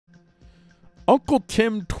Uncle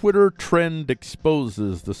Tim Twitter trend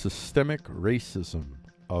exposes the systemic racism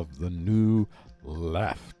of the new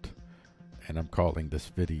left. And I'm calling this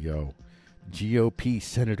video GOP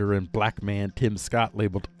Senator and Black Man Tim Scott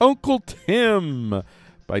labeled Uncle Tim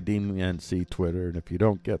by DNC Twitter. And if you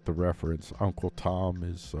don't get the reference, Uncle Tom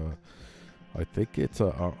is, I think it's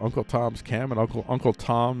Uncle Tom's Cam. And Uncle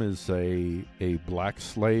Tom is a black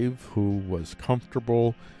slave who was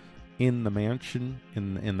comfortable in the mansion,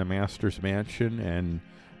 in the master's mansion, and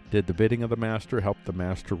did the bidding of the master, helped the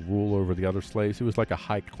master rule over the other slaves. He was like a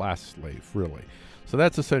high-class slave, really. So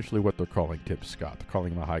that's essentially what they're calling Tim Scott. They're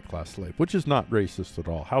calling him a high-class slave, which is not racist at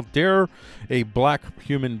all. How dare a black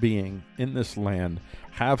human being in this land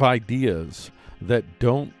have ideas that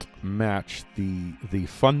don't match the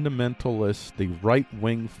fundamentalist, the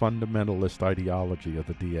right-wing fundamentalist ideology of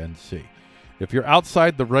the DNC. If you're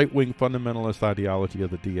outside the right-wing fundamentalist ideology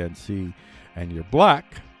of the DNC and you're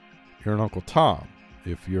black, you're an Uncle Tom.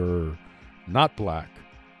 If you're not black,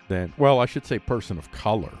 then, well, I should say person of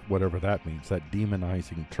color, whatever that means, that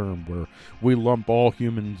demonizing term where we lump all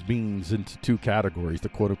human beings into two categories, the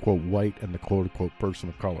quote-unquote white and the quote-unquote person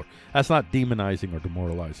of color. That's not demonizing or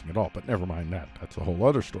demoralizing at all, but never mind that. That's a whole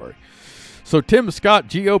other story. So Tim Scott,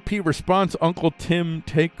 GOP response, Uncle Tim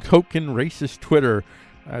take token racist Twitter.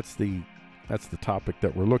 That's the topic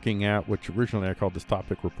that we're looking at, which originally I called this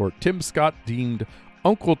topic report. Tim Scott deemed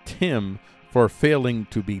Uncle Tim for failing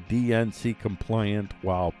to be DNC compliant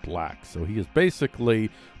while black. So he is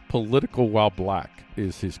basically political while black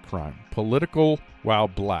is his crime. Political while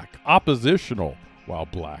black. Oppositional while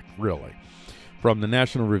black, really. From the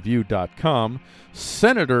nationalreview.com,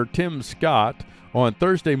 Senator Tim Scott on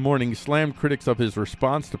Thursday morning slammed critics of his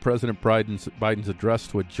response to President Biden's address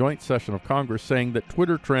to a joint session of Congress, saying that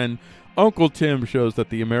Twitter trend Uncle Tim shows that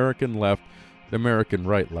the American left, the American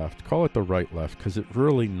right left, call it the right left, because it's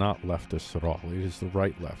really not leftist at all. It is the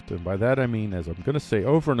right left. And by that I mean, as I'm going to say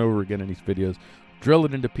over and over again in these videos, drill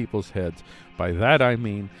it into people's heads. By that I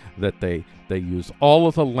mean that they use all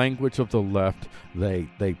of the language of the left.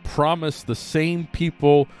 They promise the same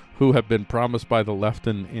people who have been promised by the left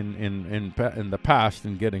in the past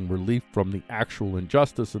in getting relief from the actual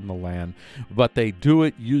injustice in the land, but they do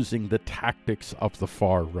it using the tactics of the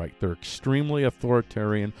far right. They're extremely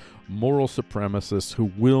authoritarian, moral supremacists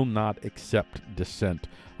who will not accept dissent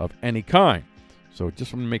of any kind. So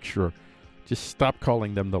just want to make sure, just stop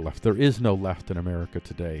calling them the left. There is no left in America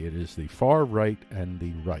today. It is the far right and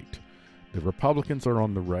the right. The Republicans are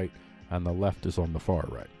on the right and the left is on the far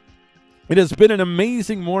right. It has been an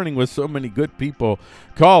amazing morning with so many good people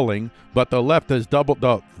calling, but the left has doubled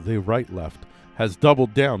up. The right left has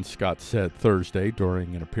doubled down, Scott said Thursday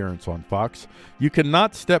during an appearance on Fox. You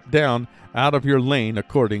cannot step down out of your lane,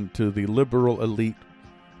 according to the liberal elite.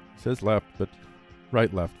 He says left, but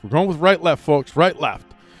right left. We're going with right left, folks. Right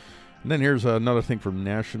left. And then here's another thing from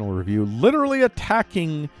National Review. Literally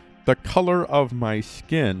attacking the color of my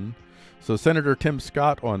skin. So Senator Tim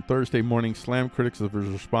Scott on Thursday morning slammed critics of his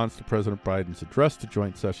response to President Biden's address to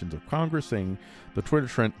joint sessions of Congress, saying the Twitter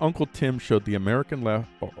trend Uncle Tim showed the American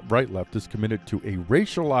right left is committed to a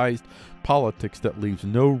racialized politics that leaves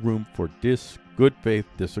no room for good faith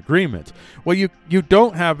disagreements. Well, you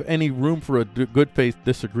don't have any room for a good faith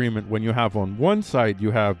disagreement when you have on one side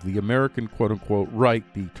you have the American quote-unquote right,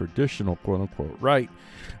 the traditional quote-unquote right,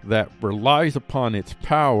 that relies upon its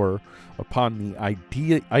power, upon the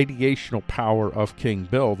ideational power of King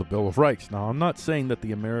Bill, the Bill of Rights. Now, I'm not saying that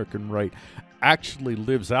the American right actually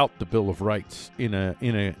lives out the Bill of Rights in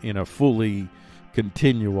a fully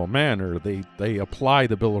continual manner. They apply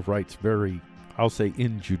the Bill of Rights very, I'll say,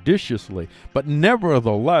 injudiciously, but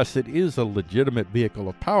nevertheless, it is a legitimate vehicle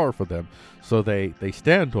of power for them, so they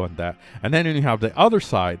stand on that. And then you have the other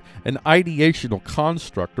side, an ideational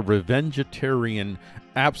construct, a revengetarian,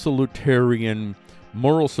 absolutarian,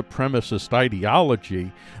 moral supremacist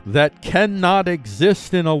ideology that cannot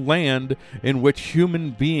exist in a land in which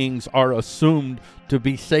human beings are assumed to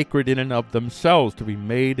be sacred in and of themselves, to be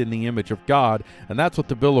made in the image of God. And that's what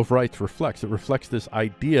the Bill of Rights reflects. It reflects this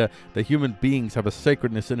idea that human beings have a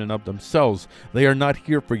sacredness in and of themselves. They are not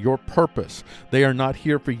here for your purpose. They are not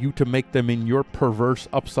here for you to make them in your perverse,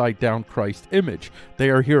 upside-down Christ image. They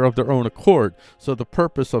are here of their own accord. So the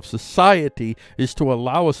purpose of society is to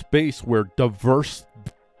allow a space where diverse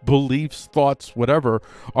beliefs, thoughts, whatever,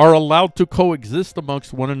 are allowed to coexist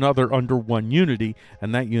amongst one another under one unity,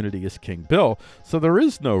 and that unity is King Bill. So there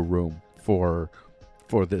is no room for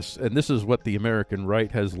this, and this is what the American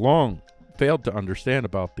right has long failed to understand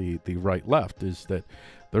about the right left, is that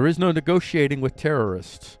there is no negotiating with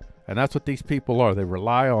terrorists, and that's what these people are. They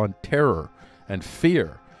rely on terror and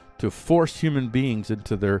fear to force human beings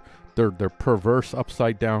into their perverse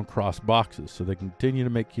upside-down cross boxes so they continue to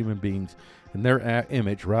make human beings in their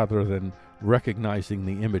image rather than recognizing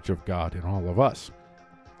the image of God in all of us.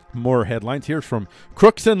 More headlines. Here's from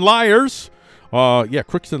Crooks and Liars.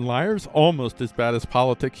 Crooks and Liars, almost as bad as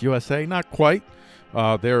Politics USA. Not quite.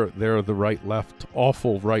 They're the right-left,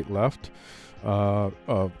 awful right-left. The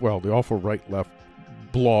awful right-left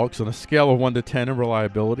blogs. On a scale of 1 to 10 in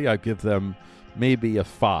reliability, I give them maybe a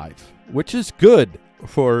 5, which is good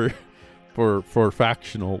for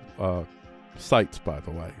factional sites, by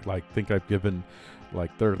the way. Like, I think I've given,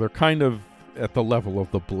 like, they're kind of at the level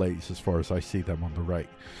of the Blaze as far as I see them on the right.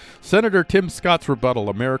 Senator Tim Scott's rebuttal: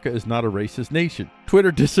 America is not a racist nation.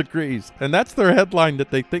 Twitter disagrees, and that's their headline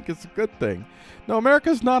that they think is a good thing. No,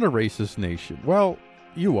 America's not a racist nation. Well,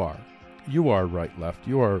 you are. You are right-left.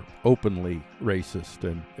 You are openly racist,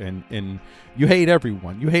 and you hate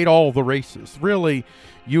everyone. You hate all the races. Really,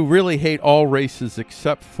 you really hate all races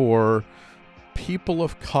except for people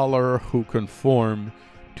of color who conform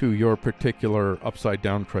to your particular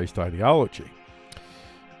upside-down Christ ideology.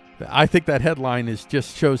 I think that headline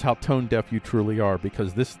just shows how tone-deaf you truly are,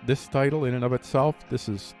 because this title in and of itself, this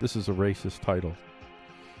is a racist title.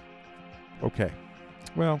 Okay.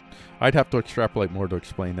 Well, I'd have to extrapolate more to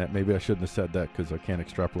explain that. Maybe I shouldn't have said that because I can't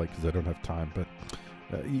extrapolate because I don't have time. But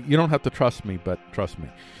you don't have to trust me, but trust me.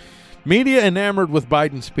 Media enamored with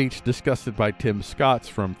Biden's speech, disgusted by Tim Scott's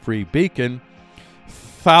from Free Beacon.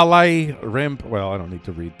 Falai Rimp. Well, I don't need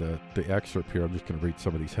to read the excerpt here. I'm just going to read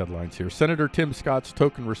some of these headlines here. Senator Tim Scott's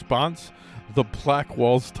token response.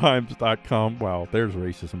 TheBlackwallsTimes.com. Wow, there's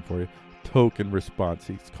racism for you. Token response.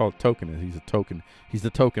 He's called token. He's a token. He's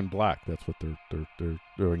the token black. That's what they're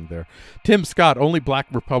doing there. Tim Scott, only black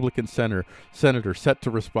Republican senator set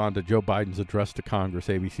to respond to Joe Biden's address to Congress.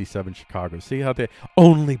 ABC 7 Chicago. See how they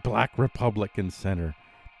only black Republican senator.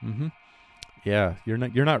 Yeah, you're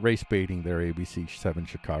not race baiting there, ABC 7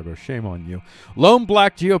 Chicago. Shame on you. Lone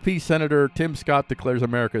black GOP Senator Tim Scott declares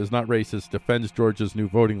America is not racist, defends Georgia's new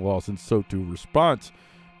voting laws, and so to response.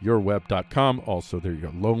 Yourweb.com. Also, there you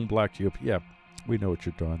go. Lone black GOP. Yeah, we know what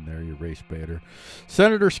you're doing there, you race baiter.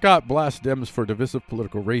 Senator Scott blasts Dems for divisive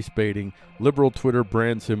political race baiting. Liberal Twitter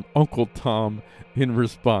brands him Uncle Tom in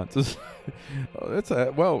response.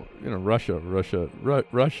 Russia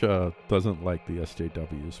doesn't like the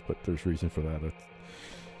SJWs, but there's reason for that.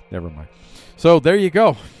 Never mind. So there you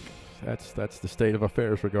go. That's the state of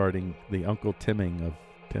affairs regarding the Uncle Timming of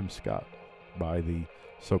Tim Scott by the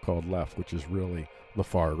so-called left, which is really the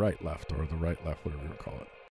far right left, or the right left, whatever you call it.